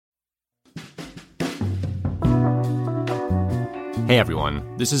Hey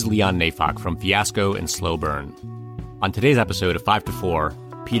everyone, this is Leon Neyfakh from Fiasco and Slow Burn. On today's episode of 5 to 4,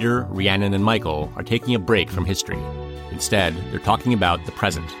 Peter, Rhiannon, and Michael are taking a break from history. Instead, they're talking about the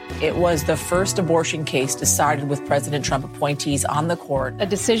present. It was the first abortion case decided with President Trump appointees on the court. A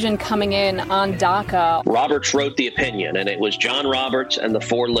decision coming in on DACA. Roberts wrote the opinion, and it was John Roberts and the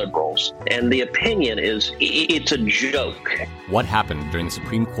 4 liberals. And the opinion is, it's a joke. What happened during the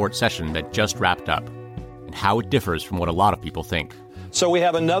Supreme Court session that just wrapped up, and how it differs from what a lot of people think. So we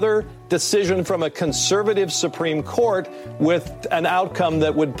have another decision from a conservative Supreme Court with an outcome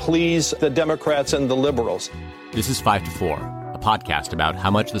that would please the Democrats and the liberals. This is 5 to 4, a podcast about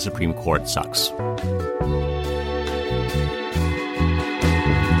how much the Supreme Court sucks.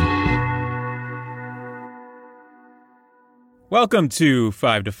 Welcome to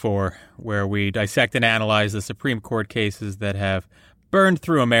 5 to 4, where we dissect and analyze the Supreme Court cases that have burned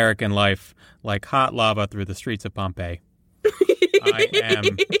through American life like hot lava through the streets of Pompeii. I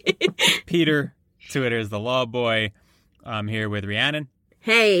am Peter, Twitter's the Law Boy. I'm here with Rhiannon.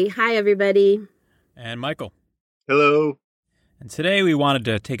 Hey, hi everybody. And Michael. Hello. And today we wanted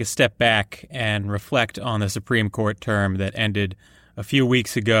to take a step back and reflect on the Supreme Court term that ended a few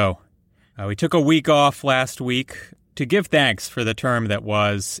weeks ago. We took a week off last week to give thanks for the term that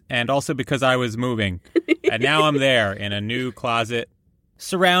was, and also because I was moving. And now I'm there in a new closet,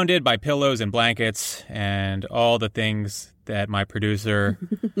 surrounded by pillows and blankets and all the things that my producer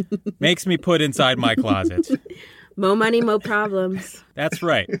makes me put inside my closet. Mo money, mo problems. That's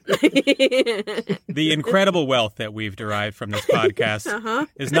right. The incredible wealth that we've derived from this podcast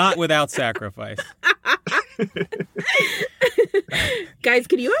is not without sacrifice. Guys,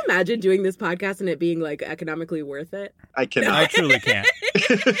 can you imagine doing this podcast and it being like economically worth it? I cannot. I truly can't.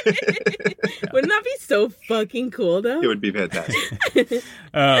 Wouldn't that be so fucking cool, though? It would be fantastic.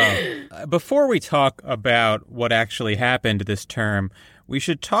 Before we talk about what actually happened this term, we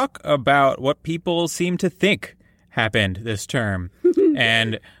should talk about what people seem to think happened this term.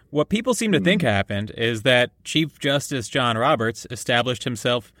 And what people seem to think happened is that Chief Justice John Roberts established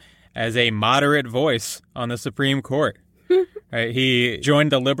himself as a moderate voice on the Supreme Court. Right, he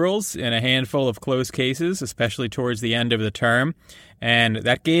joined the liberals in a handful of close cases, especially towards the end of the term, and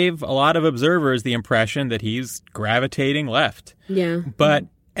that gave a lot of observers the impression that he's gravitating left. Yeah. But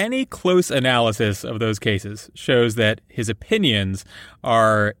any close analysis of those cases shows that his opinions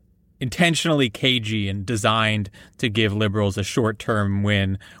are intentionally cagey and designed to give liberals a short-term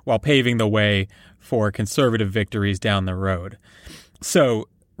win while paving the way for conservative victories down the road. So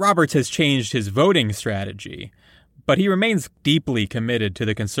Roberts has changed his voting strategy, but he remains deeply committed to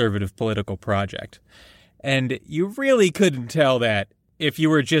the conservative political project. And you really couldn't tell that if you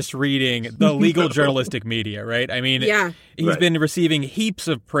were just reading the legal journalistic media, right? I mean, he's been receiving heaps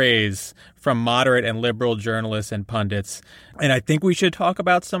of praise from moderate and liberal journalists and pundits. And I think we should talk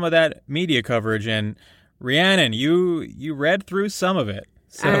about some of that media coverage. And Rhiannon, you read through some of it.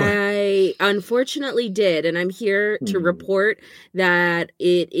 So. I unfortunately did, and I'm here to report that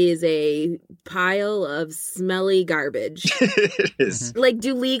it is a pile of smelly garbage. It is. Like,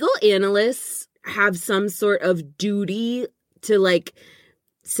 do legal analysts have some sort of duty to, like,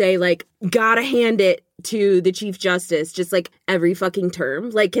 say, like, gotta hand it to the Chief Justice just, like, every fucking term?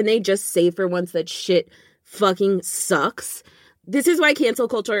 Like, can they just say for once that shit fucking sucks? This is why cancel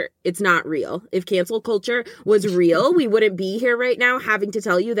culture, it's not real. If cancel culture was real, we wouldn't be here right now having to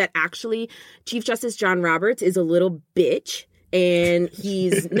tell you that actually Chief Justice John Roberts is a little bitch and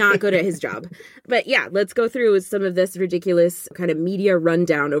he's not good at his job. But yeah, let's go through some of this ridiculous kind of media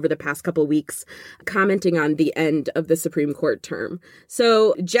rundown over the past couple of weeks, commenting on the end of the Supreme Court term.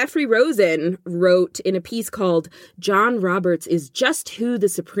 So Jeffrey Rosen wrote in a piece called "John Roberts is just who the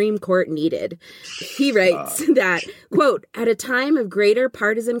Supreme Court needed." He writes that, quote, "At a time of greater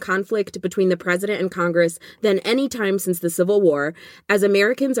partisan conflict between the president and Congress than any time since the Civil War, as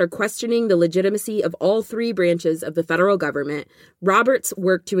Americans are questioning the legitimacy of all 3 branches of the federal government, Roberts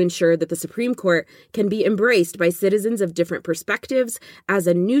worked to ensure that the Supreme Court can be embraced by citizens of different perspectives as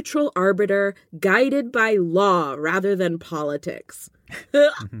a neutral arbiter guided by law rather than politics."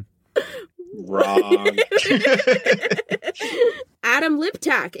 Wrong. Adam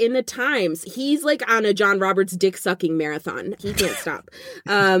Liptak in the Times, he's like on a John Roberts dick-sucking marathon. He can't stop.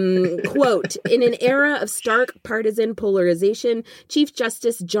 Quote, "In an era of stark partisan polarization, Chief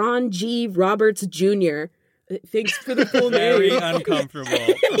Justice John G. Roberts Jr." Thanks for the full name. Very uncomfortable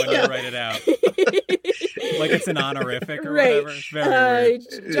when you write it out. Like it's an honorific or Right. whatever. It's very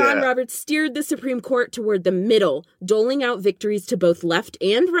weird. John Roberts steered the Supreme Court toward the middle, doling out victories to both left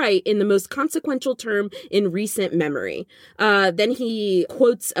and right in the most consequential term in recent memory. Then he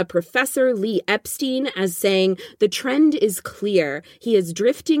quotes a professor, Lee Epstein, as saying, "The trend is clear. He is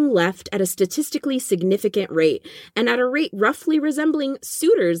drifting left at a statistically significant rate, and at a rate roughly resembling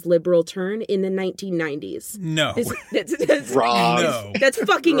Souter's liberal turn in the 1990s. No. That's Wrong. No. That's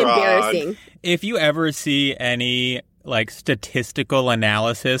fucking Wrong. embarrassing. If you ever see any like statistical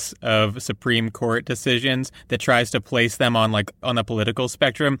analysis of Supreme Court decisions that tries to place them on the political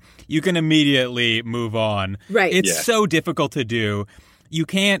spectrum, you can immediately move on. Right. It's Yeah. so difficult to do. You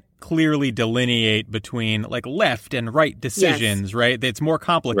can't clearly delineate between like left and right decisions, right? It's more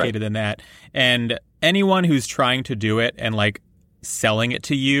complicated than that. And anyone who's trying to do it and like selling it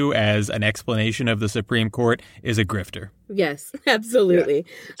to you as an explanation of the Supreme Court is a grifter. Yes, absolutely.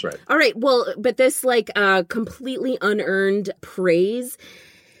 That's right. All right. Well, but this completely unearned praise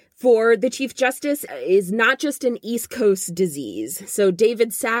for the Chief Justice is not just an East Coast disease. So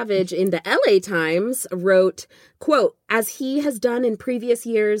David Savage in the LA Times wrote, quote, "As he has done in previous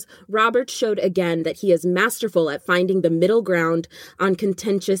years, Roberts showed again that he is masterful at finding the middle ground on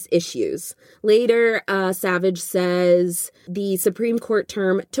contentious issues." Later, Savage says the Supreme Court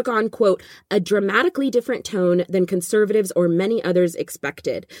term took on, quote, "a dramatically different tone than conservatives or many others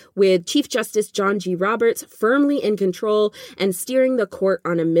expected, with Chief Justice John G. Roberts firmly in control and steering the court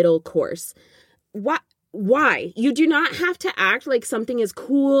on a middle course." Why? You do not have to act like something is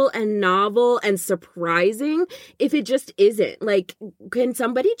cool and novel and surprising if it just isn't. Like, can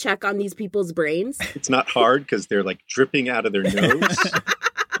somebody check on these people's brains? It's not hard because they're like dripping out of their nose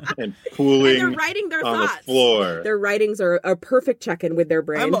and And pooling they're writing their on thoughts. the floor. Their writings are a perfect check-in with their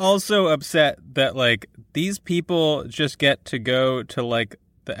brain. I'm also upset that like these people just get to go to like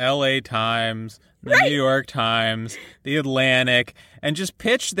the LA Times, the New York Times, the Atlantic, and just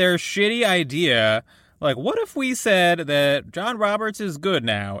pitch their shitty idea. Like, what if we said that John Roberts is good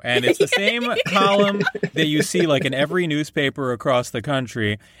now? And it's the same column that you see like in every newspaper across the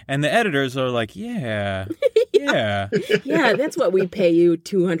country. And the editors are like, yeah. Yeah, that's what we pay you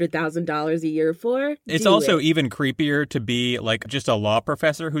 $200,000 a year for. It's Do also it. even creepier to be like just a law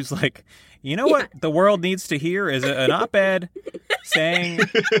professor who's like, you know what the world needs to hear is an op-ed saying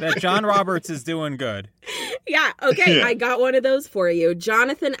that John Roberts is doing good. Yeah, okay, I got one of those for you.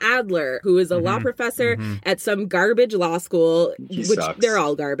 Jonathan Adler, who is a law professor at some garbage law school, which sucks. they're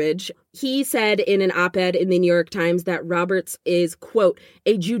all garbage. He said in an op-ed in the New York Times that Roberts is, quote,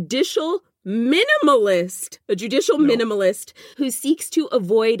 a judicial minimalist who seeks to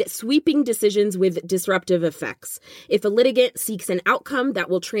avoid sweeping decisions with disruptive effects. If a litigant seeks an outcome that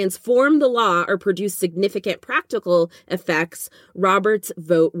will transform the law or produce significant practical effects, Roberts'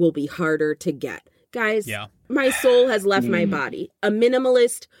 vote will be harder to get. Guys, my soul has left my body. A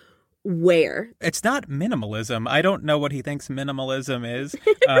minimalist where? It's not minimalism. I don't know what he thinks minimalism is.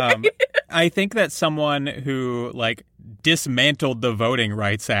 I think that someone who like dismantled the Voting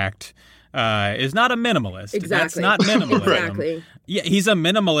Rights Act is not a minimalist. Exactly. That's not minimalism. Exactly. Yeah, he's a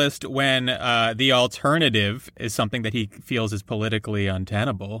minimalist when the alternative is something that he feels is politically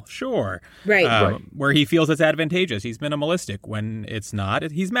untenable. Sure. Right. Where he feels it's advantageous. He's minimalistic. When it's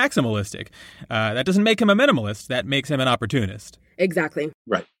not, he's maximalistic. That doesn't make him a minimalist. That makes him an opportunist. Exactly.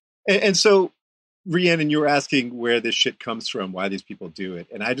 Right. And so, Rhiannon, you were asking where this shit comes from, why these people do it.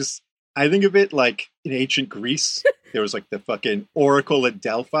 And I think of it like in ancient Greece, there was like the fucking oracle at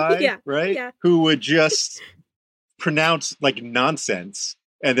Delphi, right? Yeah. Who would just pronounce like nonsense.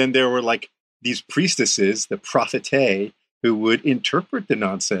 And then there were like these priestesses, the prophetæ, who would interpret the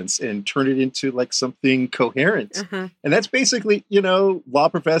nonsense and turn it into like something coherent. Uh-huh. And that's basically, law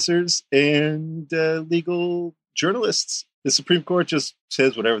professors and legal journalists. The Supreme Court just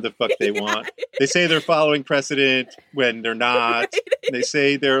says whatever the fuck they want. They say they're following precedent when they're not. They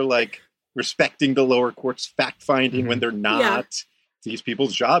say they're like respecting the lower court's fact-finding when they're not. Yeah. These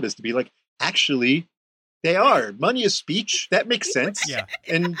people's job is to be like, actually, they are. Money is speech. That makes sense. Yeah.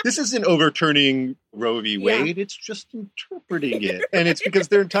 And this isn't overturning Roe v. Wade. It's just interpreting it. And it's because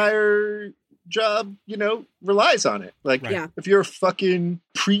their entire job, relies on it. Like, if you're a fucking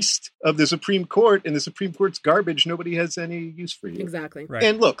priest of the Supreme Court and the Supreme Court's garbage, nobody has any use for you. Exactly. Right.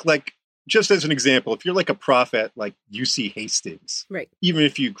 And look, like, just as an example, if you're like a prophet like UC Hastings, Right. even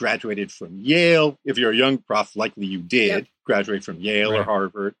if you graduated from Yale, if you're a young prof, likely you did graduate from Yale or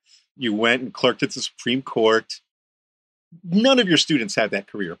Harvard, you went and clerked at the Supreme Court, none of your students have that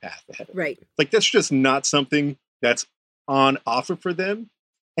career path ahead of them. Right. Like, that's just not something that's on offer for them.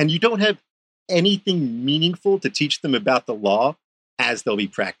 And you don't have anything meaningful to teach them about the law as they'll be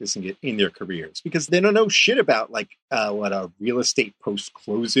practicing it in their careers, because they don't know shit about like what a real estate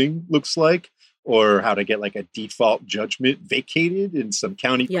post-closing looks like, or how to get like a default judgment vacated in some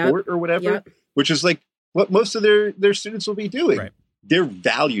county court or whatever, which is like what most of their students will be doing. Right. Their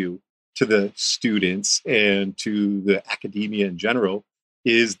value to the students and to the academia in general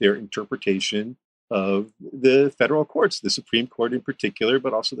is their interpretation of the federal courts, the Supreme Court in particular,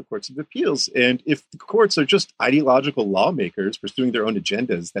 but also the courts of appeals. And if the courts are just ideological lawmakers pursuing their own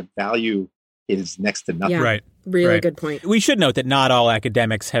agendas, that value is next to nothing. Yeah. Right. Really good point. We should note that not all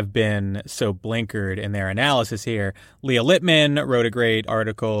academics have been so blinkered in their analysis here. Leah Littman wrote a great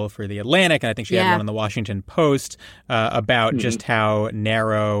article for The Atlantic, and I think she had one on the Washington Post about just how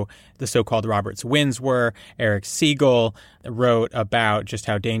narrow the so-called Roberts wins were. Eric Siegel wrote about just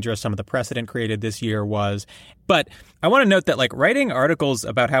how dangerous some of the precedent created this year was. But I want to note that, like, writing articles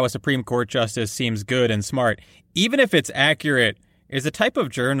about how a Supreme Court justice seems good and smart, even if it's accurate, is a type of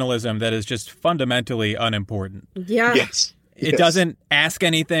journalism that is just fundamentally unimportant. Yeah. Yes. It doesn't ask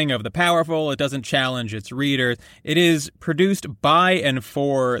anything of the powerful. It doesn't challenge its readers. It is produced by and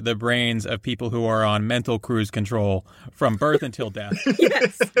for the brains of people who are on mental cruise control from birth until death.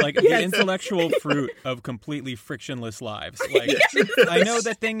 Yes. Like the intellectual fruit of completely frictionless lives. Like, I know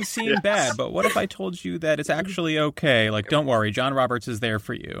that things seem bad, but what if I told you that it's actually okay? Like, don't worry, John Roberts is there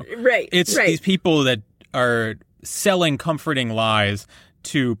for you. Right. It's these people that are selling comforting lies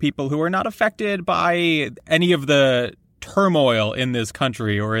to people who are not affected by any of the turmoil in this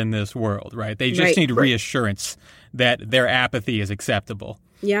country or in this world, right? They just need reassurance that their apathy is acceptable.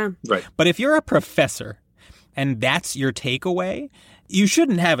 Yeah. Right. But if you're a professor and that's your takeaway, you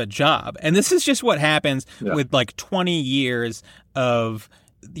shouldn't have a job. And this is just what happens with like 20 years of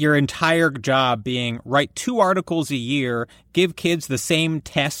your entire job being write 2 articles a year, give kids the same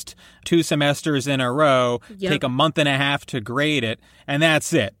test 2 semesters in a row, take a month and a half to grade it, and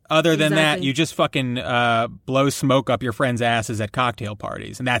that's it. Other than that, you just fucking blow smoke up your friends' asses at cocktail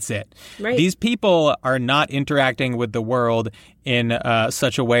parties, and that's it. Right. These people are not interacting with the world in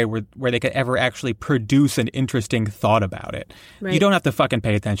such a way where they could ever actually produce an interesting thought about it. Right. You don't have to fucking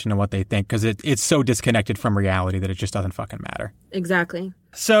pay attention to what they think because it's so disconnected from reality that it just doesn't fucking matter. Exactly.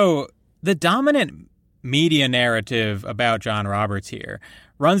 So the dominant media narrative about John Roberts here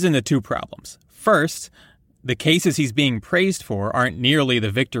runs into 2 problems. First, the cases he's being praised for aren't nearly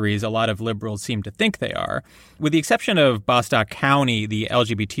the victories a lot of liberals seem to think they are. With the exception of Bostock County, the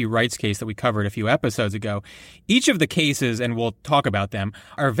LGBT rights case that we covered a few episodes ago, each of the cases, and we'll talk about them,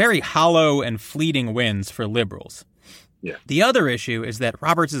 are very hollow and fleeting wins for liberals. Yeah. The other issue is that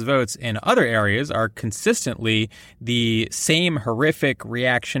Roberts' votes in other areas are consistently the same horrific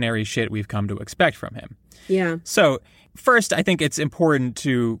reactionary shit we've come to expect from him. Yeah. So first, I think it's important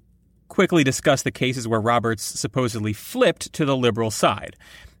to quickly discuss the cases where Roberts supposedly flipped to the liberal side.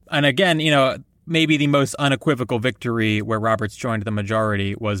 And again, maybe the most unequivocal victory where Roberts joined the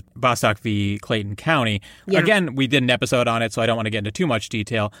majority was Bostock v. Clayton County. Yeah. Again, we did an episode on it, so I don't want to get into too much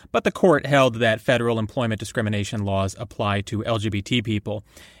detail, but the court held that federal employment discrimination laws apply to LGBT people.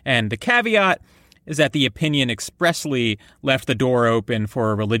 And the caveat is that the opinion expressly left the door open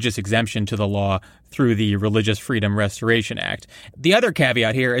for a religious exemption to the law through the Religious Freedom Restoration Act. The other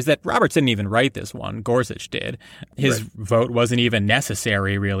caveat here is that Roberts didn't even write this one. Gorsuch did. His vote wasn't even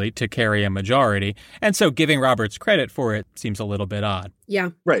necessary, really, to carry a majority. And so giving Roberts credit for it seems a little bit odd.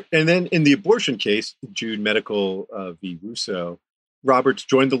 Yeah. Right. And then in the abortion case, Jude Medical v. Russo, Roberts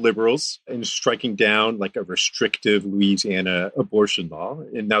joined the liberals in striking down like a restrictive Louisiana abortion law.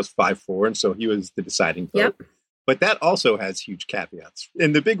 And that was 5-4. And so he was the deciding vote. Yep. But that also has huge caveats.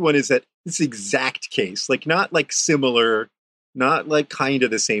 And the big one is that this exact case, like not like similar, not like kind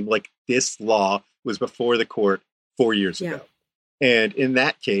of the same, like this law was before the court 4 years ago. And in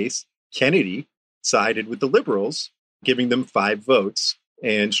that case, Kennedy sided with the liberals, giving them 5 votes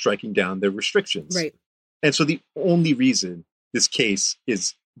and striking down their restrictions. Right. And so the only reason this case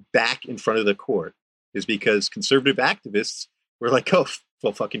is back in front of the court is because conservative activists were like, oh,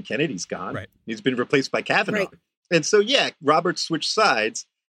 well, fucking Kennedy's gone. Right. He's been replaced by Kavanaugh. Right. And so, Roberts switched sides.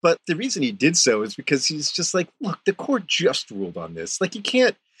 But the reason he did so is because he's just like, look, the court just ruled on this. Like, you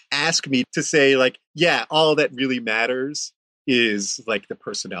can't ask me to say, like, yeah, all that really matters is like the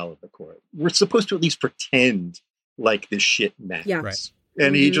personnel of the court. We're supposed to at least pretend like this shit matters. Yeah. Right.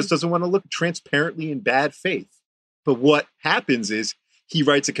 And he just doesn't want to look transparently in bad faith. But what happens is he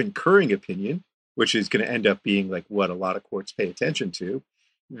writes a concurring opinion, which is going to end up being like what a lot of courts pay attention to,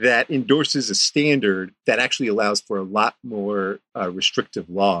 that endorses a standard that actually allows for a lot more restrictive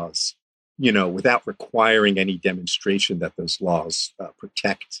laws, without requiring any demonstration that those laws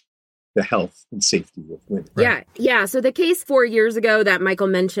protect the health and safety of women. Right. Yeah. So the case 4 years ago that Michael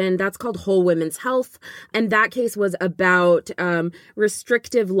mentioned, that's called Whole Women's Health. And that case was about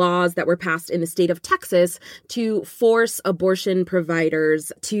restrictive laws that were passed in the state of Texas to force abortion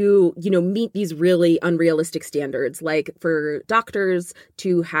providers to, meet these really unrealistic standards, like for doctors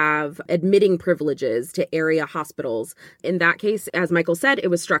to have admitting privileges to area hospitals. In that case, as Michael said, it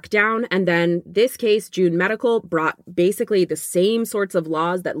was struck down. And then this case, June Medical, brought basically the same sorts of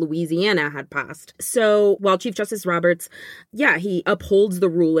laws that Louisiana had passed. So while Chief Justice Roberts, he upholds the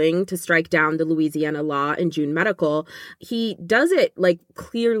ruling to strike down the Louisiana law in June Medical, he does it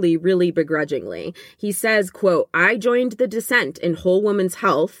clearly really begrudgingly. He says, quote, "I joined the dissent in Whole Woman's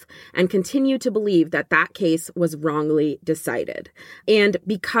Health and continue to believe that case was wrongly decided." And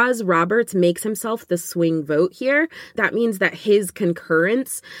because Roberts makes himself the swing vote here, that means that his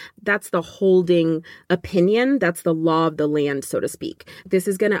concurrence, that's the holding opinion, that's the law of the land, so to speak. This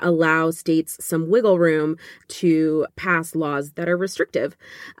is going to allow states some wiggle room to pass laws that are restrictive.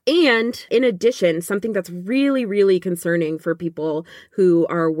 And in addition, something that's really, really concerning for people who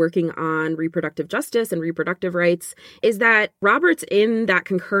are working on reproductive justice and reproductive rights is that Roberts, in that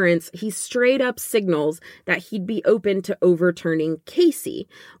concurrence, he straight up signals that he'd be open to overturning Casey,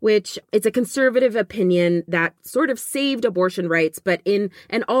 which is a conservative opinion that sort of saved abortion rights, but in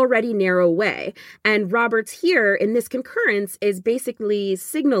an already narrow way. And Roberts here in this concurrence is basically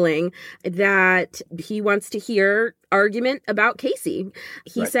signaling that he wants to hear argument about Casey.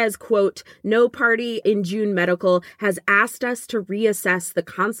 He says, quote, "No party in June Medical has asked us to reassess the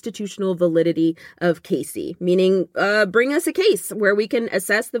constitutional validity of Casey," meaning bring us a case where we can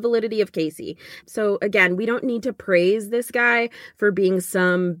assess the validity of Casey. So again, we don't need to praise this guy for being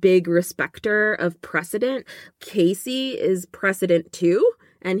some big respecter of precedent. Casey is precedent too.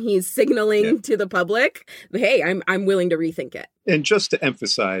 And he's signaling to the public, hey, I'm willing to rethink it. And just to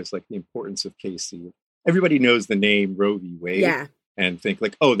emphasize the importance of Casey, everybody knows the name Roe v. Wade and think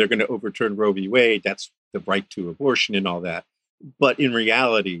they're going to overturn Roe v. Wade. That's the right to abortion and all that. But in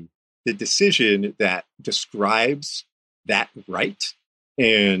reality, the decision that describes that right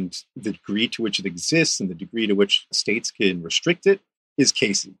and the degree to which it exists and the degree to which states can restrict it is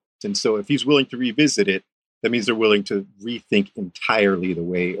Casey. And so if he's willing to revisit it, that means they're willing to rethink entirely the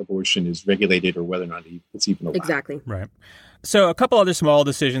way abortion is regulated or whether or not it's even allowed. Exactly. Right. So a couple other small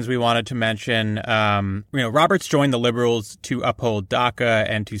decisions we wanted to mention. Roberts joined the liberals to uphold DACA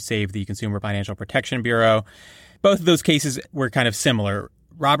and to save the Consumer Financial Protection Bureau. Both of those cases were kind of similar.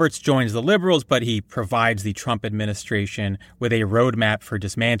 Roberts joins the liberals, but he provides the Trump administration with a roadmap for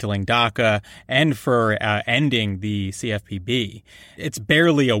dismantling DACA and for ending the CFPB. It's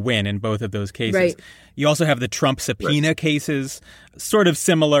barely a win in both of those cases. Right. You also have the Trump subpoena cases, sort of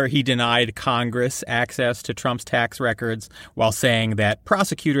similar. He denied Congress access to Trump's tax records while saying that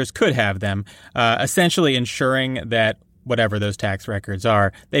prosecutors could have them, essentially ensuring that whatever those tax records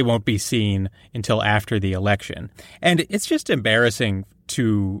are, they won't be seen until after the election. And it's just embarrassing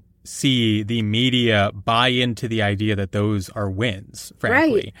to see the media buy into the idea that those are wins,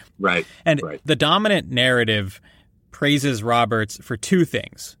 frankly. Right. And the dominant narrative praises Roberts for two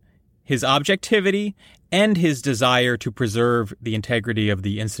things: his objectivity and his desire to preserve the integrity of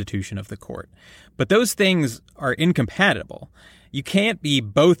the institution of the court. But those things are incompatible. You can't be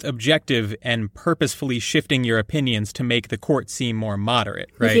both objective and purposefully shifting your opinions to make the court seem more moderate,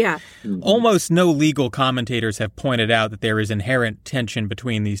 right? Yeah. Mm-hmm. Almost no legal commentators have pointed out that there is inherent tension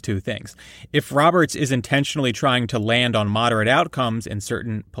between these two things. If Roberts is intentionally trying to land on moderate outcomes in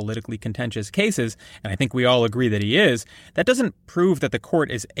certain politically contentious cases, and I think we all agree that he is, that doesn't prove that the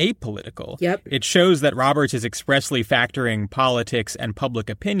court is apolitical. Yep. It shows that Roberts is expressly factoring politics and public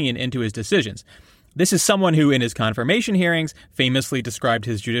opinion into his decisions. This is someone who, in his confirmation hearings, famously described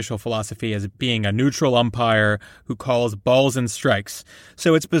his judicial philosophy as being a neutral umpire who calls balls and strikes.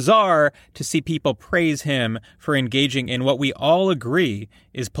 So it's bizarre to see people praise him for engaging in what we all agree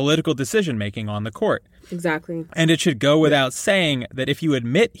is political decision-making on the court. Exactly. And it should go without saying that if you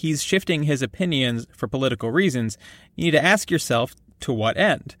admit he's shifting his opinions for political reasons, you need to ask yourself, to what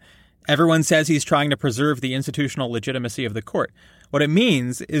end? Everyone says he's trying to preserve the institutional legitimacy of the court. What it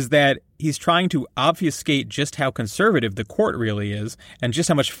means is that he's trying to obfuscate just how conservative the court really is and just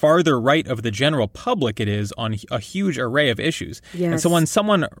how much farther right of the general public it is on a huge array of issues. Yes. And so when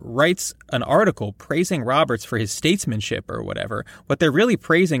someone writes an article praising Roberts for his statesmanship or whatever, what they're really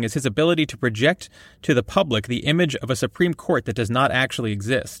praising is his ability to project to the public the image of a Supreme Court that does not actually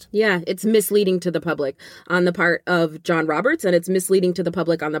exist. Yeah, it's misleading to the public on the part of John Roberts, and it's misleading to the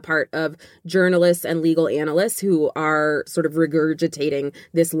public on the part of journalists and legal analysts who are sort of regurgitating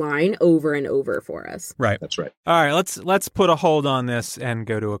this line over over and over for us. Right. That's right. All right, let's put a hold on this and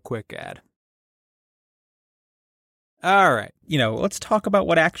go to a quick ad. All right. Let's talk about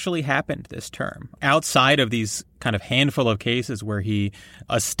what actually happened this term. Outside of these kind of handful of cases where he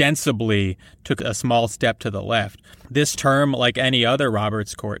ostensibly took a small step to the left, this term, like any other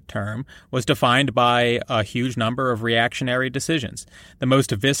Roberts Court term, was defined by a huge number of reactionary decisions. The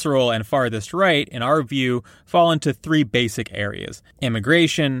most visceral and farthest right, in our view, fall into three basic areas: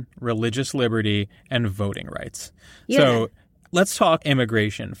 immigration, religious liberty, and voting rights. Yeah. So let's talk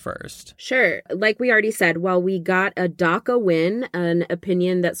immigration first. Sure. Like we already said, while we got a DACA win, an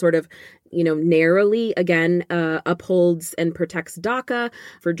opinion that sort of, narrowly, again, upholds and protects DACA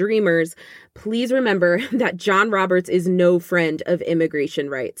for Dreamers, please remember that John Roberts is no friend of immigration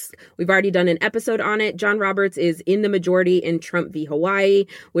rights. We've already done an episode on it. John Roberts is in the majority in Trump v. Hawaii,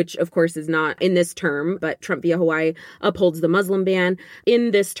 which of course is not in this term, but Trump v. Hawaii upholds the Muslim ban.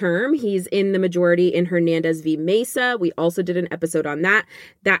 In this term, he's in the majority in Hernandez v. Mesa. We also did an episode on that.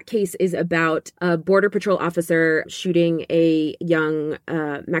 That case is about a Border Patrol officer shooting a young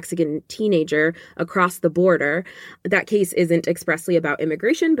Mexican teenager across the border. That case isn't expressly about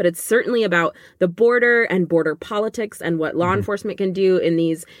immigration, but it's certainly about the border and border politics and what law enforcement can do in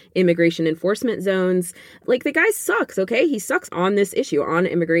these immigration enforcement zones. Like, the guy sucks, okay? He sucks on this issue, on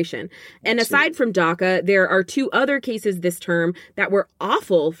immigration. And aside from DACA, there are two other cases this term that were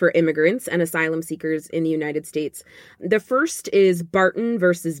awful for immigrants and asylum seekers in the United States. The first is Barton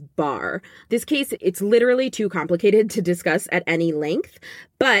versus Barr. This case, it's literally too complicated to discuss at any length,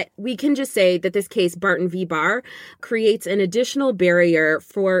 but we can just say that this case, Barton v. Barr, creates an additional barrier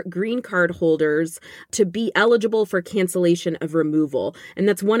for green card holders to be eligible for cancellation of removal. And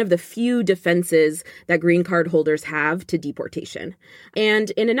that's one of the few defenses that green card holders have to deportation. And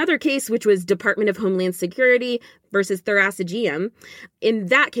in another case, which was Department of Homeland Security versus Thurasigium, in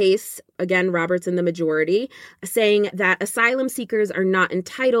that case, again, Roberts in the majority, saying that asylum seekers are not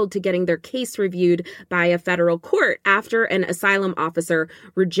entitled to getting their case reviewed by a federal court after an asylum officer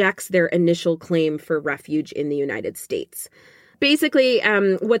rejects their initial claim for refuge in the United States. Basically,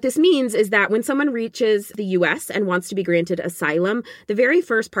 what this means is that when someone reaches the U.S. and wants to be granted asylum, the very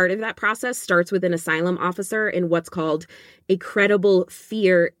first part of that process starts with an asylum officer in what's called a credible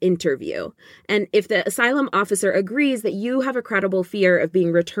fear interview. And if the asylum officer agrees that you have a credible fear of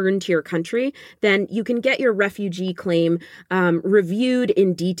being returned to your country, then you can get your refugee claim reviewed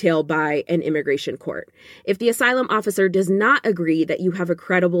in detail by an immigration court. If the asylum officer does not agree that you have a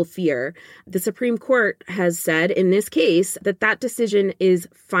credible fear, the Supreme Court has said in this case that that decision is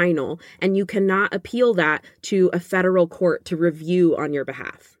final, and you cannot appeal that to a federal court to review on your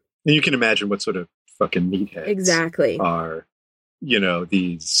behalf. And you can imagine what sort of fucking meatheads exactly are,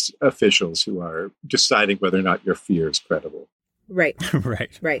 these officials who are deciding whether or not your fear is credible. Right.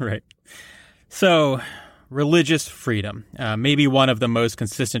 Right. So, religious freedom. Maybe one of the most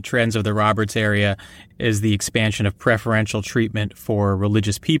consistent trends of the Roberts area is the expansion of preferential treatment for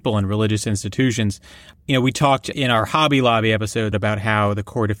religious people and religious institutions. We talked in our Hobby Lobby episode about how the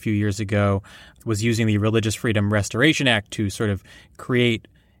court a few years ago was using the Religious Freedom Restoration Act to sort of create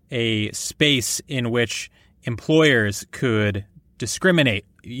a space in which employers could discriminate,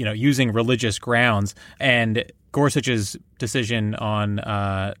 using religious grounds. And Gorsuch's decision on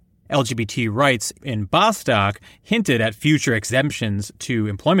LGBT rights in Bostock hinted at future exemptions to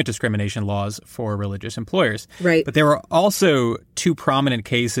employment discrimination laws for religious employers. Right. But there were also two prominent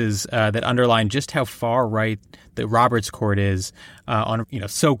cases that underline just how far right the Roberts Court is on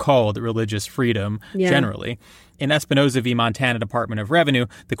so-called religious freedom generally. In Espinoza v. Montana Department of Revenue,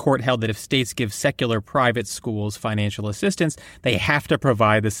 the court held that if states give secular private schools financial assistance, they have to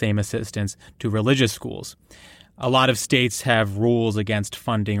provide the same assistance to religious schools. A lot of states have rules against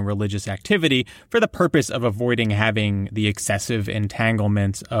funding religious activity for the purpose of avoiding having the excessive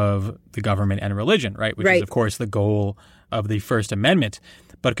entanglement of the government and religion, right? Which is, of course, the goal of the First Amendment.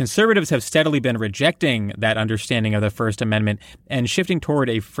 But conservatives have steadily been rejecting that understanding of the First Amendment and shifting toward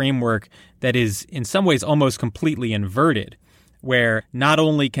a framework that is in some ways almost completely inverted, where not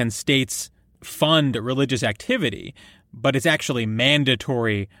only can states fund religious activity, but it's actually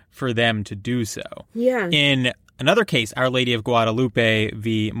mandatory for them to do so. Yeah. In another case, Our Lady of Guadalupe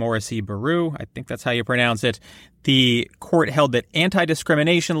v. Morrissey Baru, I think that's how you pronounce it, the court held that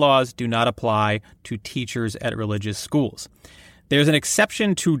anti-discrimination laws do not apply to teachers at religious schools. There's an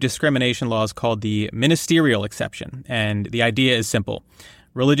exception to discrimination laws called the ministerial exception, and the idea is simple.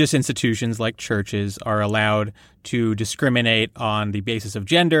 Religious institutions like churches are allowed to discriminate on the basis of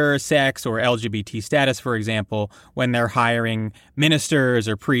gender, sex, or LGBT status, for example, when they're hiring ministers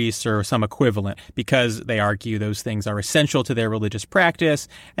or priests or some equivalent, because they argue those things are essential to their religious practice,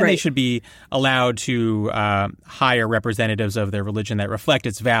 and they should be allowed to hire representatives of their religion that reflect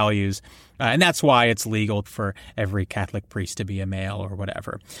its values. And that's why it's legal for every Catholic priest to be a male or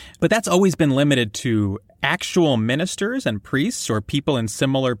whatever. But that's always been limited to actual ministers and priests or people in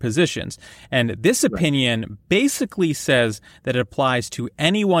similar positions. And this opinion basically says that it applies to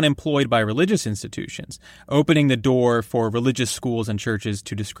anyone employed by religious institutions, opening the door for religious schools and churches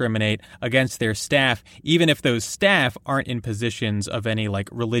to discriminate against their staff, even if those staff aren't in positions of any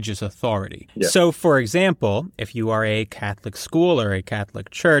religious authority. Yeah. So, for example, if you are a Catholic school or a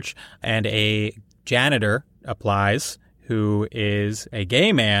Catholic church and a janitor applies who is a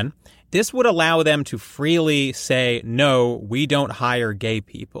gay man, this would allow them to freely say, no, we don't hire gay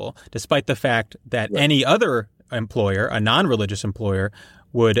people, despite the fact that any other employer, a non-religious employer,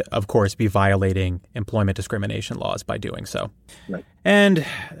 would, of course, be violating employment discrimination laws by doing so. Right. And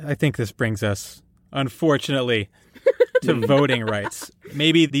I think this brings us, unfortunately, to voting rights.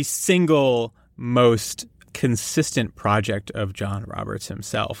 Maybe the single most consistent project of John Roberts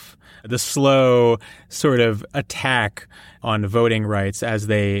himself. The slow sort of attack on voting rights as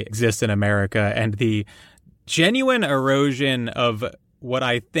they exist in America, and the genuine erosion of what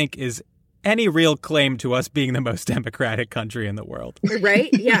I think is any real claim to us being the most democratic country in the world. Right?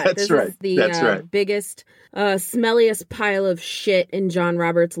 Yeah. That's right. Is the biggest, smelliest pile of shit in John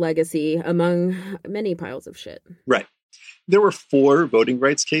Roberts' legacy among many piles of shit. Right. There were 4 voting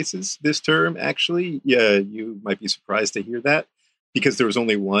rights cases this term, actually. Yeah, you might be surprised to hear that, because there was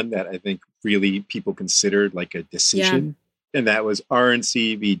only one that I think really people considered like a decision, and that was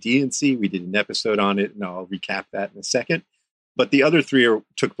RNC v. DNC. We did an episode on it, and I'll recap that in a second. But the other 3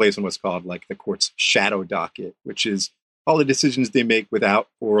 took place on what's called like the court's shadow docket, which is all the decisions they make without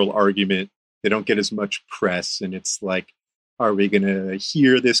oral argument. They don't get as much press, and it's like, are we going to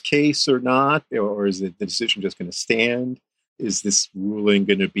hear this case or not? Or is the decision just going to stand? Is this ruling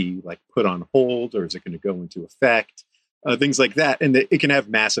going to be put on hold, or is it going to go into effect? Things like that. And it can have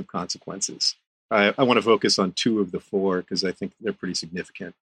massive consequences. I want to focus on 2 of the 4 because I think they're pretty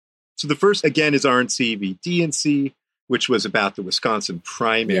significant. So the first, again, is RNC v. DNC, which was about the Wisconsin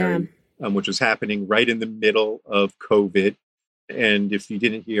primary, which was happening right in the middle of COVID. And if you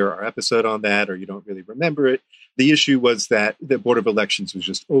didn't hear our episode on that, or you don't really remember it, the issue was that the Board of Elections was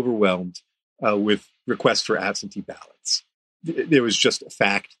just overwhelmed with requests for absentee ballots. There was just a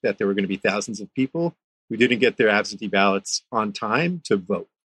fact that there were going to be thousands of people who didn't get their absentee ballots on time to vote.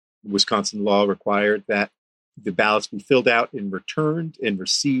 Wisconsin law required that the ballots be filled out and returned and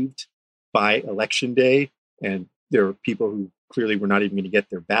received by Election Day. And there were people who clearly were not even going to get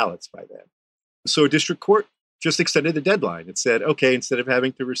their ballots by then. So a district court just extended the deadline. It said, okay, instead of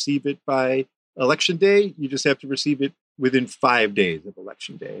having to receive it by Election Day, you just have to receive it within 5 days of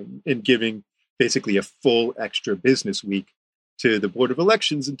Election Day, and giving basically a full extra business week to the Board of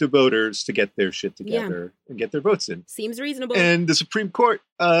Elections and to voters to get their shit together and get their votes in. Seems reasonable. And the Supreme Court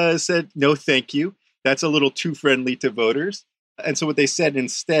said, no, thank you. That's a little too friendly to voters. And so what they said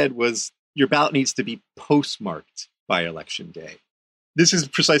instead was, your ballot needs to be postmarked by Election Day. This is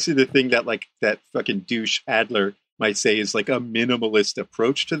precisely the thing that that fucking douche Adler might say is a minimalist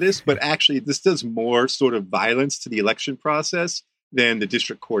approach to this. But actually, this does more sort of violence to the election process than the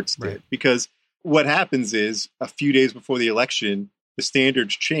district courts did. Right. Because what happens is, a few days before the election, the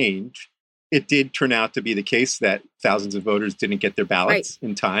standards change. It did turn out to be the case that thousands of voters didn't get their ballots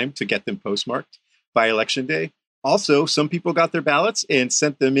in time to get them postmarked by Election Day. Also, some people got their ballots and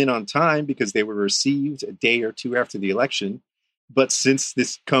sent them in on time because they were received a day or 2 after the election. But since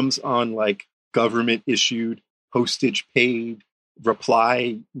this comes on government issued, postage paid,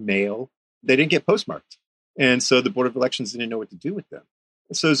 reply mail, they didn't get postmarked. And so the Board of Elections didn't know what to do with them.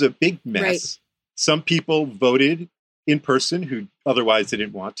 So it was a big mess. Right. Some people voted in person who otherwise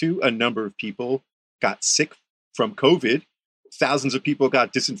didn't want to. A number of people got sick from COVID. Thousands of people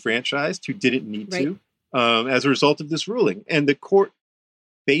got disenfranchised who didn't need to as a result of this ruling. And the court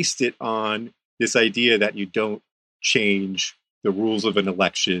based it on this idea that you don't change the rules of an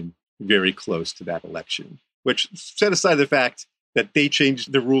election very close to that election, which set aside the fact that they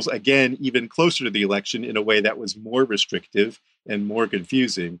changed the rules again, even closer to the election in a way that was more restrictive and more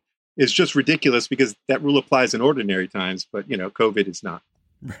confusing. It's just ridiculous because that rule applies in ordinary times, but COVID is not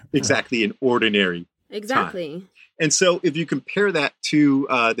exactly an ordinary time. And so if you compare that to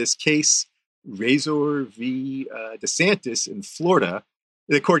this case, Razor v. DeSantis in Florida,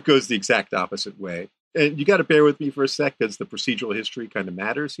 the court goes the exact opposite way. And you got to bear with me for a sec because the procedural history kind of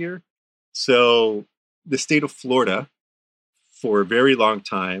matters here. So the state of Florida, for a very long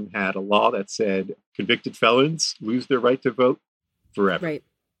time, had a law that said convicted felons lose their right to vote forever. Right.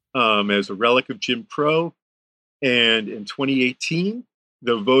 As a relic of Jim Crow. And in 2018,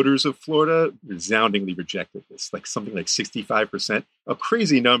 the voters of Florida resoundingly rejected this, like something like 65%, a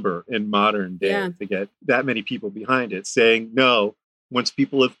crazy number in modern day to get that many people behind it, saying, no, once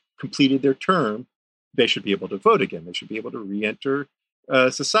people have completed their term, they should be able to vote again. They should be able to re-enter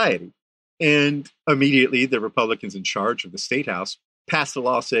society. And immediately, the Republicans in charge of the State House passed a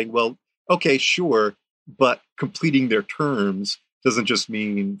law saying, well, okay, sure, but completing their terms doesn't just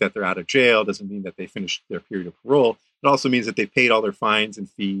mean that they're out of jail, doesn't mean that they finished their period of parole. It also means that they've paid all their fines and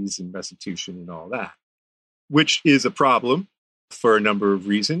fees and restitution and all that, which is a problem for a number of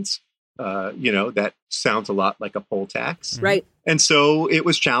reasons. That sounds a lot like a poll tax. Right. And so it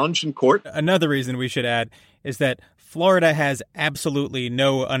was challenged in court. Another reason we should add is that Florida has absolutely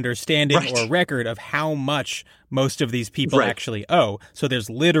no understanding or record of how much most of these people actually owe. So there's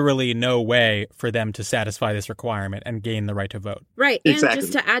literally no way for them to satisfy this requirement and gain the right to vote. Right. Exactly. And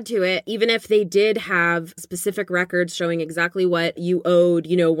just to add to it, even if they did have specific records showing exactly what you owed,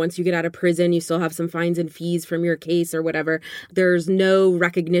 once you get out of prison, you still have some fines and fees from your case or whatever. There's no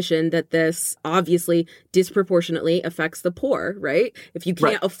recognition that this obviously disproportionately affects the poor, right? If you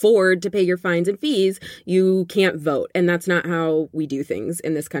can't afford to pay your fines and fees, you can't vote. And that's not how we do things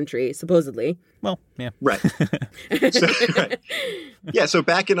in this country, supposedly. Well, yeah. Right. So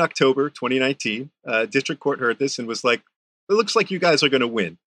back in October 2019, district court heard this and was like, it looks like you guys are going to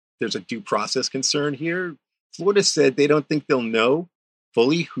win. There's a due process concern here. Florida said they don't think they'll know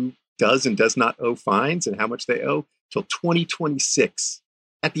fully who does and does not owe fines and how much they owe till 2026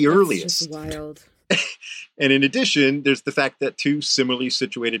 at the earliest. That's just wild. And in addition, there's the fact that two similarly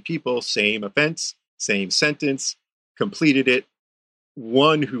situated people, same offense, same sentence, completed it.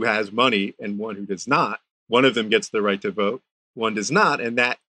 One who has money and one who does not. One of them gets the right to vote, one does not. And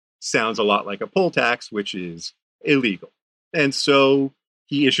that sounds a lot like a poll tax, which is illegal. And so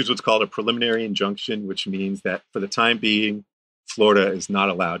he issues what's called a preliminary injunction, which means that for the time being, Florida is not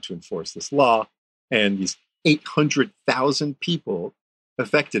allowed to enforce this law. And these 800,000 people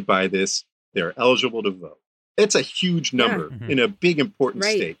affected by this, they're eligible to vote. It's a huge number in a big, important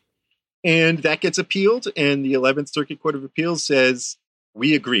state. And that gets appealed. And the 11th Circuit Court of Appeals says,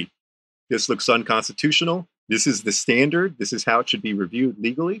 we agree. This looks unconstitutional. This is the standard. This is how it should be reviewed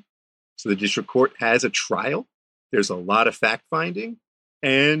legally. So the district court has a trial. There's a lot of fact finding.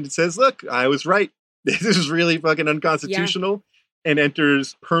 And it says, look, I was right. This is really fucking unconstitutional. And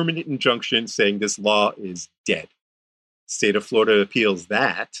enters permanent injunction saying this law is dead. State of Florida appeals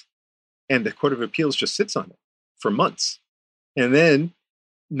that. And the Court of Appeals just sits on it for months. And then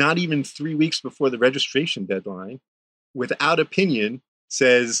not even 3 weeks before the registration deadline, without opinion,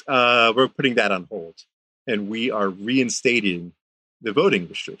 says, we're putting that on hold. And we are reinstating the voting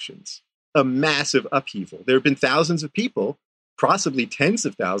restrictions. A massive upheaval. There have been thousands of people, possibly tens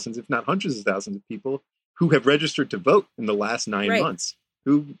of thousands, if not hundreds of thousands of people, who have registered to vote in the last 9 months,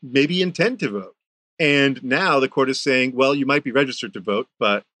 who maybe intend to vote. And now the court is saying, well, you might be registered to vote,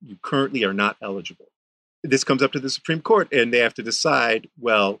 but you currently are not eligible. This comes up to the Supreme Court, and they have to decide,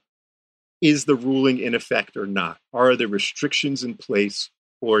 well, is the ruling in effect or not? Are the restrictions in place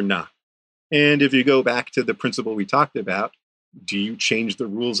or not? And if you go back to the principle we talked about, do you change the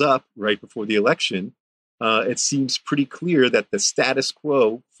rules up right before the election? It seems pretty clear that the status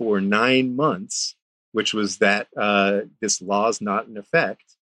quo for 9 months, which was that this law is not in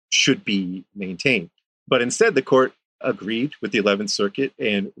effect, should be maintained. But instead, the court agreed with the 11th Circuit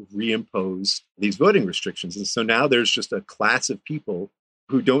and reimposed these voting restrictions. And so now there's just a class of people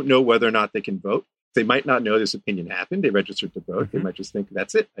who don't know whether or not they can vote. They might not know this opinion happened. They registered to vote. They might just think,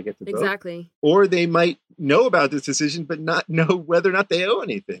 that's it, I get to vote. Exactly. Or they might know about this decision, but not know whether or not they owe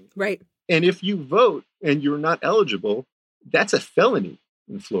anything. Right. And if you vote and you're not eligible, that's a felony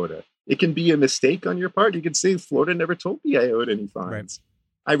in Florida. It can be a mistake on your part. You can say, Florida never told me I owed any fines.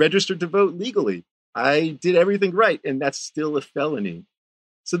 Right. I registered to vote legally. I did everything right, and that's still a felony.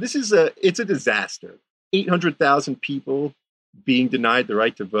 So it's a disaster. 800,000 people being denied the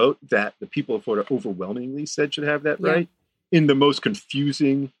right to vote that the people of Florida overwhelmingly said should have that right in the most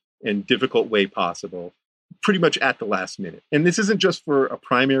confusing and difficult way possible, pretty much at the last minute. And this isn't just for a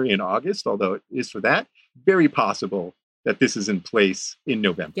primary in August, although it is for that. Very possible that this is in place in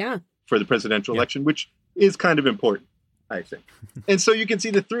November for the presidential election, which is kind of important, I think. And so you can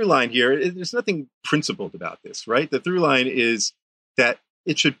see the through line here. There's nothing principled about this, right? The through line is that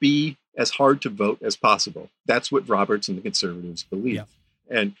it should be as hard to vote as possible. That's what Roberts and the conservatives believe. Yeah.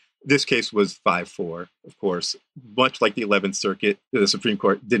 And this case was 5-4, of course. Much like the 11th Circuit, the Supreme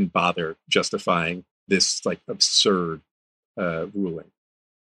Court didn't bother justifying this like absurd ruling.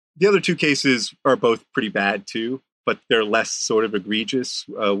 The other two cases are both pretty bad too, but they're less sort of egregious.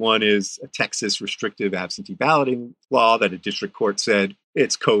 One is a Texas restrictive absentee balloting law that a district court said,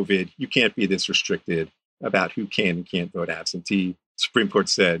 it's COVID, you can't be this restricted about who can and can't vote absentee. Supreme Court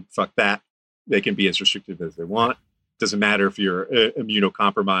said, fuck that. They can be as restrictive as they want. Doesn't matter if you're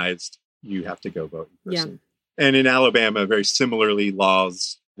immunocompromised, you have to go vote in person. Yeah. And in Alabama, very similarly,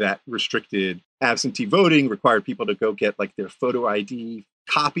 laws that restricted absentee voting required people to go get like their photo ID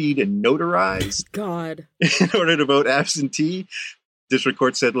copied and notarized God. in order to vote absentee. District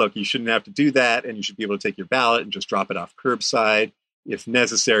court said, look, you shouldn't have to do that, and you should be able to take your ballot and just drop it off curbside if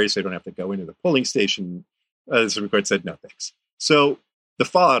necessary, so you don't have to go into the polling station. The Supreme Court said, no, thanks. So the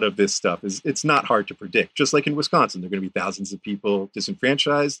fallout of this stuff is it's not hard to predict. Just like in Wisconsin, there are going to be thousands of people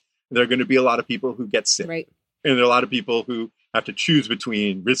disenfranchised. And there are going to be a lot of people who get sick. Right. And there are a lot of people who have to choose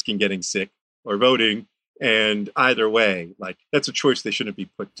between risking getting sick or voting. And either way, like that's a choice they shouldn't be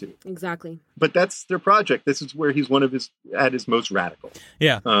put to. Exactly. But that's their project. This is where he's at his most radical.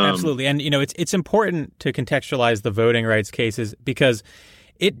 Yeah, absolutely. And, it's important to contextualize the voting rights cases because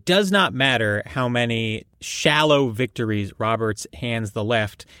it does not matter how many shallow victories Roberts hands the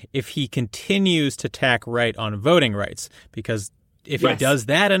left if he continues to tack right on voting rights, because if he does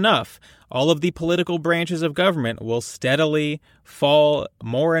that enough, all of the political branches of government will steadily fall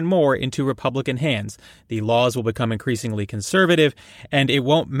more and more into Republican hands. The laws will become increasingly conservative, and it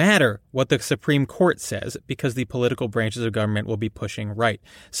won't matter what the Supreme Court says because the political branches of government will be pushing right.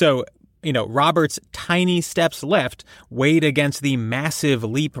 So, Roberts' tiny steps left weighed against the massive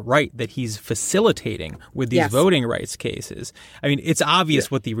leap right that he's facilitating with these voting rights cases. I mean, it's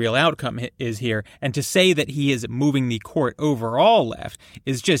obvious what the real outcome is here. And to say that he is moving the court overall left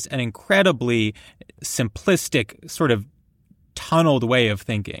is just an incredibly simplistic, sort of tunneled way of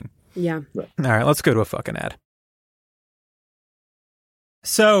thinking. Yeah. All right, let's go to a fucking ad.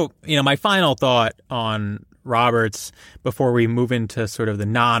 So, my final thought on Roberts before we move into sort of the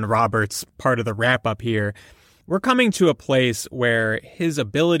non-Roberts part of the wrap-up here, we're coming to a place where his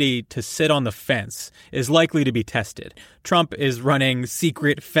ability to sit on the fence is likely to be tested. Trump is running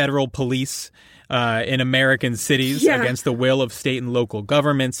secret federal police in American cities against the will of state and local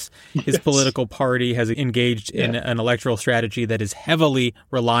governments. His political party has engaged in an electoral strategy that is heavily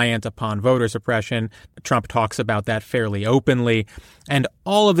reliant upon voter suppression. Trump talks about that fairly openly. And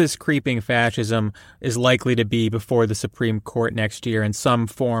all of this creeping fascism is likely to be before the Supreme Court next year in some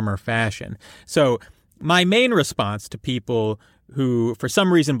form or fashion. So my main response to people who for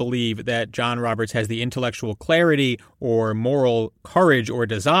some reason believe that John Roberts has the intellectual clarity or moral courage or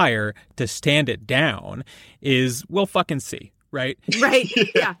desire to stand it down is, we'll fucking see, right? Right,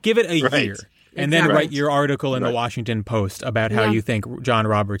 yeah. Give it a year. And then write your article in the Washington Post about how you think John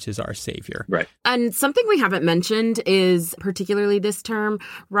Roberts is our savior. Right. And something we haven't mentioned is, particularly this term,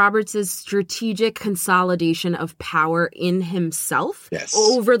 Roberts' strategic consolidation of power in himself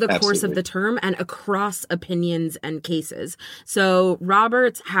over the course of the term and across opinions and cases. So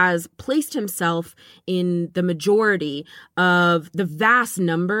Roberts has placed himself in the majority of the vast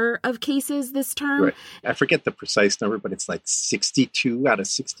number of cases this term. Right. I forget the precise number, but it's like 62 out of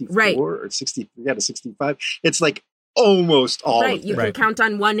 64 or 63 out of 65. It's like almost all of them. You can count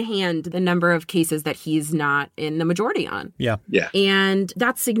on one hand the number of cases that he's not in the majority on. Yeah. And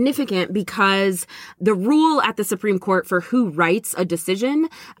that's significant because the rule at the Supreme Court for who writes a decision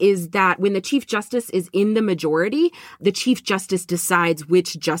is that when the Chief Justice is in the majority, the Chief Justice decides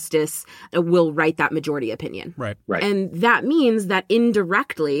which justice will write that majority opinion. Right. And that means that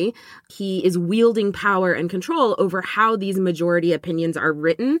indirectly, he is wielding power and control over how these majority opinions are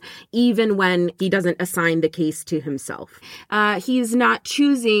written, even when he doesn't assign the case to himself. He's not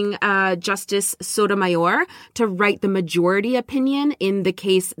choosing Justice Sotomayor to write the majority opinion in the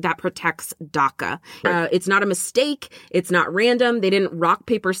case that protects DACA. It's not a mistake. It's not random. They didn't rock,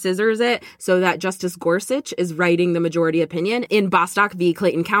 paper, scissors it so that Justice Gorsuch is writing the majority opinion. In Bostock v.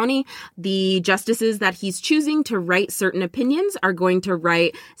 Clayton County, the justices that he's choosing to write certain opinions are going to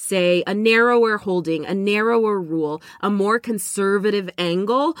write, say, a narrower holding, a narrower rule, a more conservative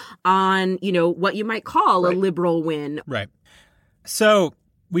angle on, what you might call a liberal win. Right. So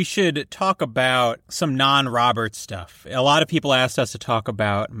we should talk about some non-Roberts stuff. A lot of people asked us to talk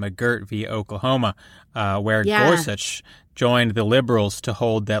about McGirt v. Oklahoma, where Gorsuch joined the liberals to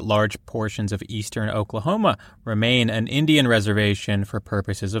hold that large portions of eastern Oklahoma remain an Indian reservation for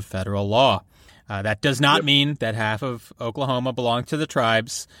purposes of federal law. That does not mean that half of Oklahoma belongs to the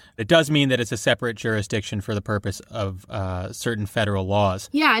tribes. It does mean that it's a separate jurisdiction for the purpose of certain federal laws.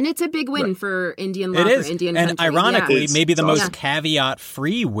 Yeah, and it's a big win for Indian law, it is. for Indian and country. Ironically, maybe the most awesome.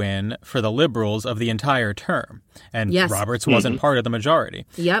 caveat-free win for the liberals of the entire term. And Yes. Roberts wasn't part of the majority.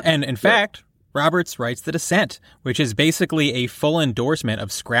 Yep. And in fact, Roberts writes the dissent, which is basically a full endorsement of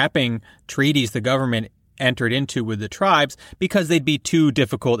scrapping treaties the government entered into with the tribes because they'd be too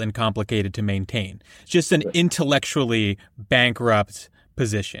difficult and complicated to maintain. It's just an intellectually bankrupt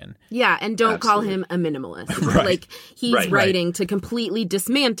position. Yeah, and don't call him a minimalist. Right. Like, he's Right. writing to completely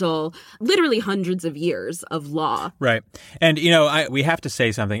dismantle literally hundreds of years of law. Right. And, we have to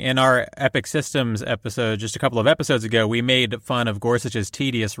say something. In our Epic Systems episode, just a couple of episodes ago, we made fun of Gorsuch's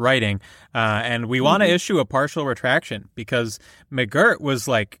tedious writing, and we want to issue a partial retraction because McGirt was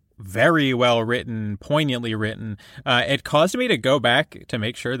very well written, poignantly written. It caused me to go back to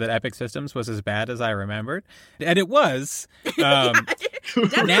make sure that Epic Systems was as bad as I remembered. And it was. Now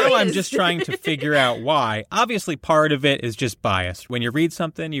I'm just trying to figure out why. Obviously, part of it is just biased. When you read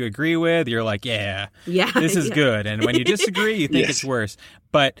something you agree with, you're like, yeah, this is good. And when you disagree, you think it's worse.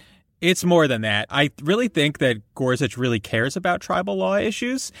 But it's more than that. I really think that Gorsuch really cares about tribal law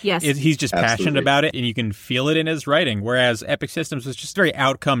issues. Yes. He's just passionate about it, and you can feel it in his writing, whereas Epic Systems was just very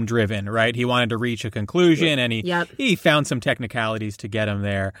outcome-driven, right? He wanted to reach a conclusion, and he found some technicalities to get him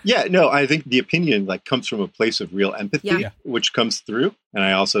there. Yeah, no, I think the opinion comes from a place of real empathy, which comes through. And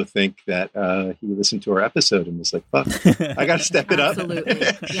I also think that he listened to our episode and was like, fuck, I got to step it up. Absolutely.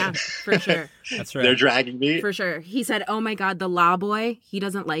 Yeah, for sure. That's right. They're dragging me. For sure. He said, oh my God, the law boy, he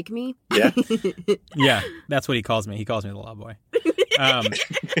doesn't like me. Yeah. Yeah, that's what he calls me. He calls me the law boy.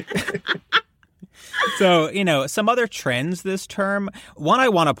 So, some other trends this term. One I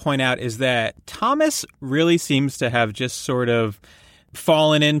want to point out is that Thomas really seems to have just sort of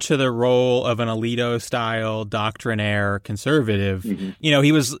fallen into the role of an Alito-style doctrinaire conservative. Mm-hmm.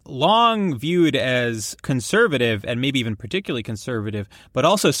 He was long viewed as conservative and maybe even particularly conservative, but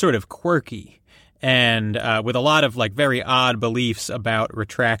also sort of quirky and with a lot of very odd beliefs about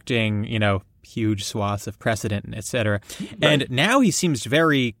retracting, huge swaths of precedent, et cetera. Right. And now he seems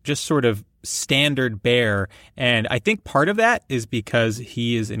very just sort of standard bearer. And I think part of that is because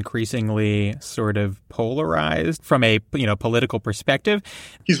he is increasingly sort of polarized from a, political perspective.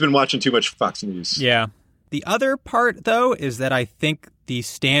 He's been watching too much Fox News. Yeah. The other part, though, is that I think the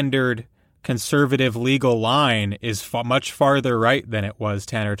standard conservative legal line is much farther right than it was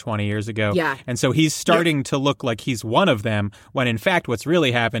 10 or 20 years ago. Yeah. And so he's starting to look like he's one of them, when in fact what's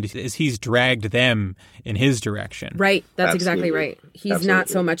really happened is he's dragged them in his direction. Right. That's Absolutely. Exactly right. He's not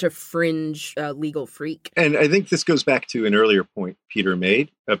so much a fringe legal freak. And I think this goes back to an earlier point Peter made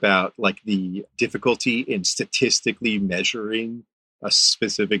about the difficulty in statistically measuring a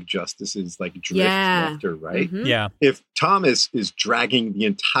specific justice's drift left or right. Mm-hmm. Yeah. If Thomas is dragging the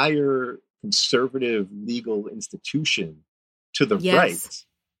entire conservative legal institution to the right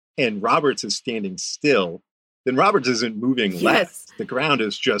and Roberts is standing still, then Roberts isn't moving left. The ground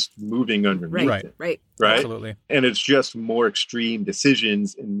is just moving underneath it. Right. Absolutely. And it's just more extreme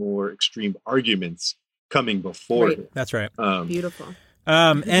decisions and more extreme arguments coming before it. That's right. Beautiful.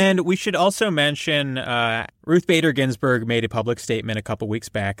 And we should also mention Ruth Bader Ginsburg made a public statement a couple weeks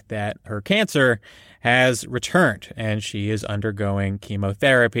back that her cancer has returned and she is undergoing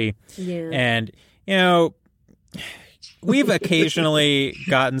chemotherapy. Yeah. And, we've occasionally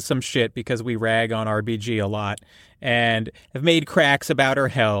gotten some shit because we rag on RBG a lot and have made cracks about her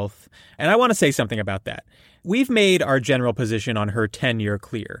health. And I want to say something about that. We've made our general position on her tenure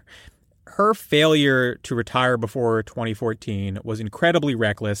clear. Her failure to retire before 2014 was incredibly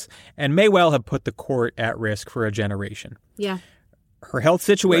reckless and may well have put the court at risk for a generation. Yeah. Her health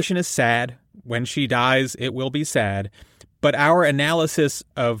situation is sad. When she dies, it will be sad. But our analysis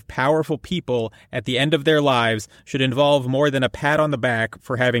of powerful people at the end of their lives should involve more than a pat on the back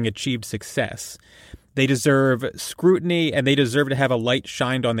for having achieved success. They deserve scrutiny and they deserve to have a light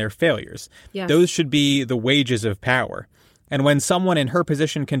shined on their failures. Yes. Those should be the wages of power. And when someone in her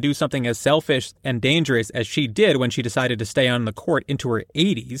position can do something as selfish and dangerous as she did when she decided to stay on the court into her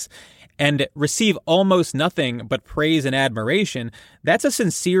 80s and receive almost nothing but praise and admiration, that's a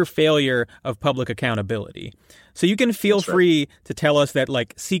sincere failure of public accountability. So you can feel free to tell us that,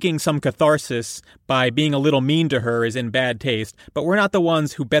 like, seeking some catharsis by being a little mean to her is in bad taste, but we're not the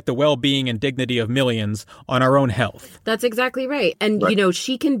ones who bet the well-being and dignity of millions on our own health. That's exactly right. And, you know,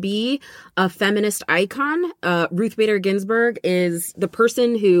 she can be a feminist icon. Ruth Bader Ginsburg is the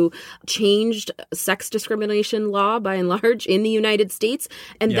person who changed sex discrimination law, by and large, in the United States.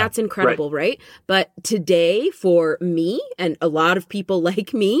 And that's incredible, right? But today, for me and a lot of people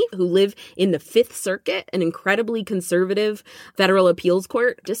like me who live in the Fifth Circuit, an incredibly conservative federal appeals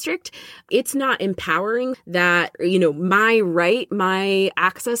court district, it's not empowering that, you know, my right, my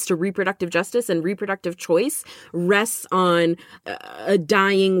access to reproductive justice and reproductive choice rests on a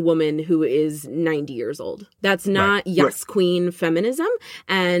dying woman who is 90 years old. That's not queen feminism.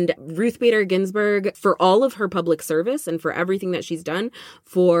 And Ruth Bader Ginsburg, for all of her public service and for everything that she's done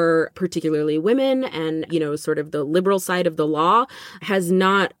for particularly women and, you know, sort of the liberal side of the law, has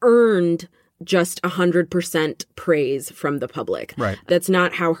not earned just 100% praise from the public. Right. That's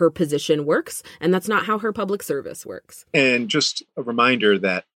not how her position works, and that's not how her public service works. And just a reminder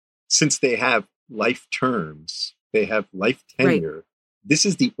that since they have life terms, they have life tenure, this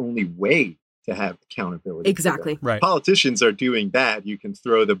is the only way to have accountability. Exactly. Right. Politicians are doing that. You can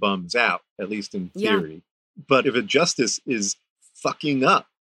throw the bums out, at least in theory. But if a justice is fucking up,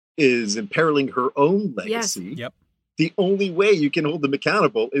 is imperiling her own legacy, the only way you can hold them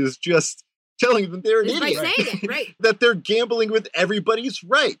accountable is just telling them they're an idiot. By saying it, that they're gambling with everybody's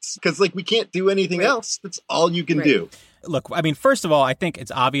rights. Because, like, we can't do anything else. That's all you can do. Look, I mean, first of all, I think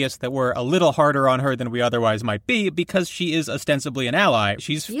it's obvious that we're a little harder on her than we otherwise might be because she is ostensibly an ally.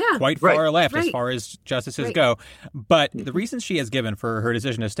 She's quite far left as far as justices go. But the reasons she has given for her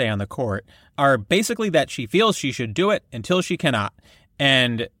decision to stay on the court are basically that she feels she should do it until she cannot.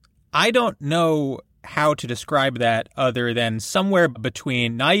 And I don't know how to describe that other than somewhere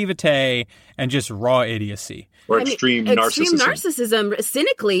between naivete and just raw idiocy. Or extreme narcissism,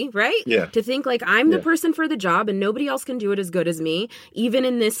 cynically, right? Yeah. To think like I'm the person for the job and nobody else can do it as good as me, even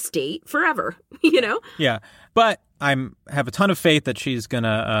in this state, forever, you know? Yeah. But I have a ton of faith that she's going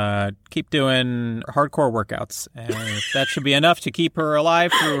to keep doing hardcore workouts. And that should be enough to keep her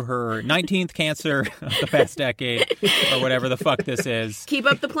alive through her 19th cancer of the past decade or whatever the fuck this is. Keep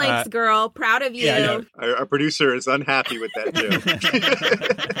up the planks, girl. Proud of you. Yeah, our producer is unhappy with that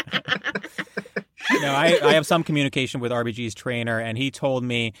joke. No, I have some communication with RBG's trainer, and he told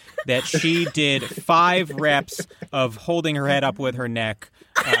me that she did 5 reps of holding her head up with her neck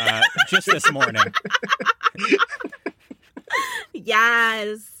just this morning.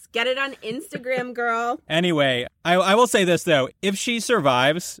 Yes. Get it on Instagram, girl. Anyway, I will say this, though. If she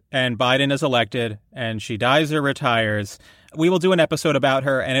survives and Biden is elected and she dies or retires, we will do an episode about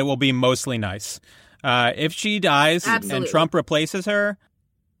her, and it will be mostly nice. If she dies and Trump replaces her,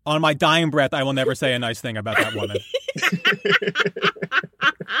 on my dying breath, I will never say a nice thing about that woman.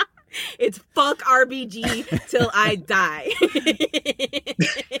 It's fuck RBG till I die.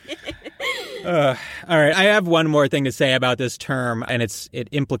 All right. I have one more thing to say about this term, and it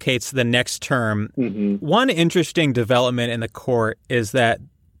implicates the next term. Mm-hmm. One interesting development in the court is that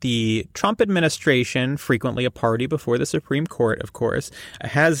the Trump administration, frequently a party before the Supreme Court, of course,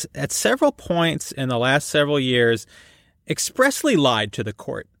 has at several points in the last several years expressly lied to the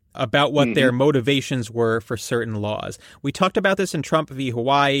court about what their motivations were for certain laws. We talked about this in Trump v.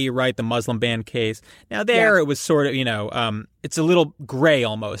 Hawaii, right? The Muslim ban case. Now there it was sort of, it's a little gray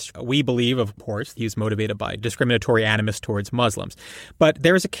almost. We believe, of course, he was motivated by discriminatory animus towards Muslims. But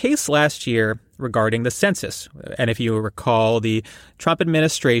there was a case last year regarding the census. And if you recall, the Trump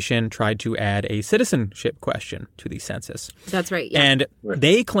administration tried to add a citizenship question to the census. That's right. Yeah. And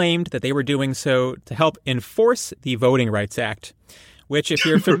they claimed that they were doing so to help enforce the Voting Rights Act, which, if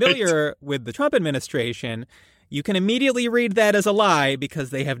you're familiar with the Trump administration, you can immediately read that as a lie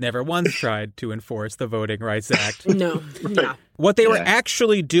because they have never once tried to enforce the Voting Rights Act. No. What they were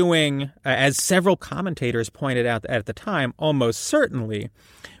actually doing, as several commentators pointed out at the time, almost certainly,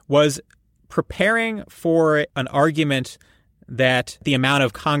 was preparing for an argument that the amount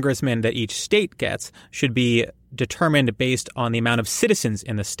of congressmen that each state gets should be determined based on the amount of citizens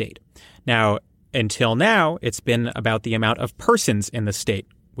in the state. Now, until now, it's been about the amount of persons in the state,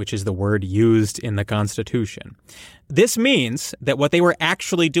 which is the word used in the Constitution. This means that what they were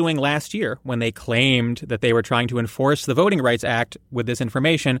actually doing last year when they claimed that they were trying to enforce the Voting Rights Act with this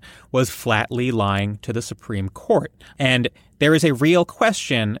information was flatly lying to the Supreme Court. And there is a real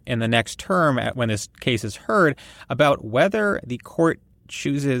question in the next term when this case is heard about whether the court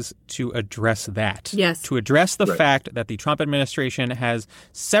chooses to address that. Yes. To address the fact that the Trump administration has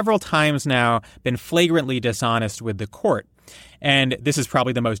several times now been flagrantly dishonest with the court. And this is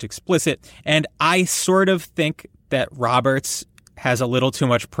probably the most explicit. And I sort of think that Roberts has a little too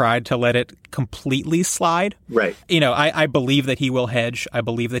much pride to let it completely slide. Right. I believe that he will hedge. I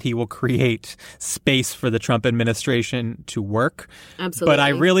believe that he will create space for the Trump administration to work. Absolutely. But I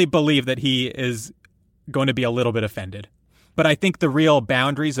really believe that he is going to be a little bit offended. But I think the real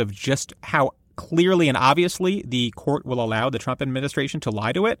boundaries of just how clearly and obviously the court will allow the Trump administration to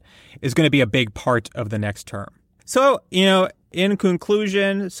lie to it is going to be a big part of the next term. So, in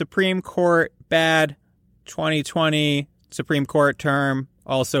conclusion, Supreme Court, bad. 2020 Supreme Court term,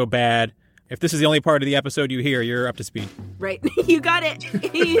 also bad. If this is the only part of the episode you hear, you're up to speed. Right. You got it.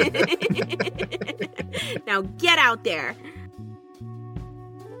 Now get out there.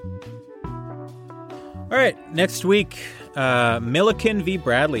 All right. Next week, Milliken v.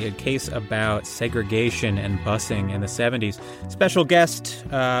 Bradley, a case about segregation and busing in the 70s. Special guest,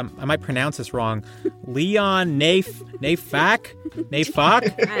 I might pronounce this wrong, Leon Neyfakh?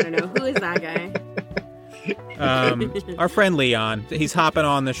 I don't know. Who is that guy? Our friend Leon, he's hopping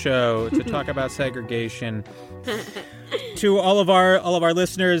on the show to talk about segregation. To all of our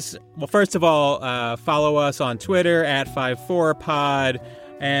listeners, well, first of all, follow us on Twitter at 54pod,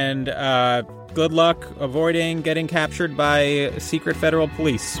 and good luck avoiding getting captured by secret federal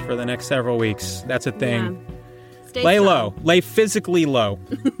police for the next several weeks. That's a thing. Yeah. Stay Lay calm. low. Lay physically low.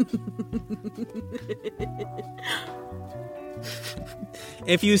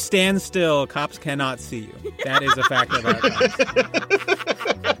 If you stand still, cops cannot see you. That is a fact of our times.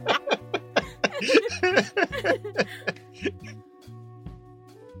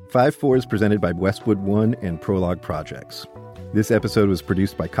 5-4 is presented by Westwood One and Prologue Projects. This episode was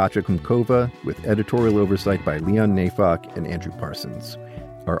produced by Katja Kumkova with editorial oversight by Leon Neyfakh and Andrew Parsons.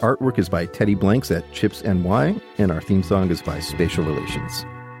 Our artwork is by Teddy Blanks at Chips NY, and our theme song is by Spatial Relations.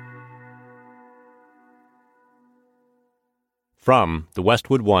 From the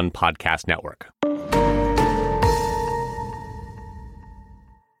Westwood One Podcast Network.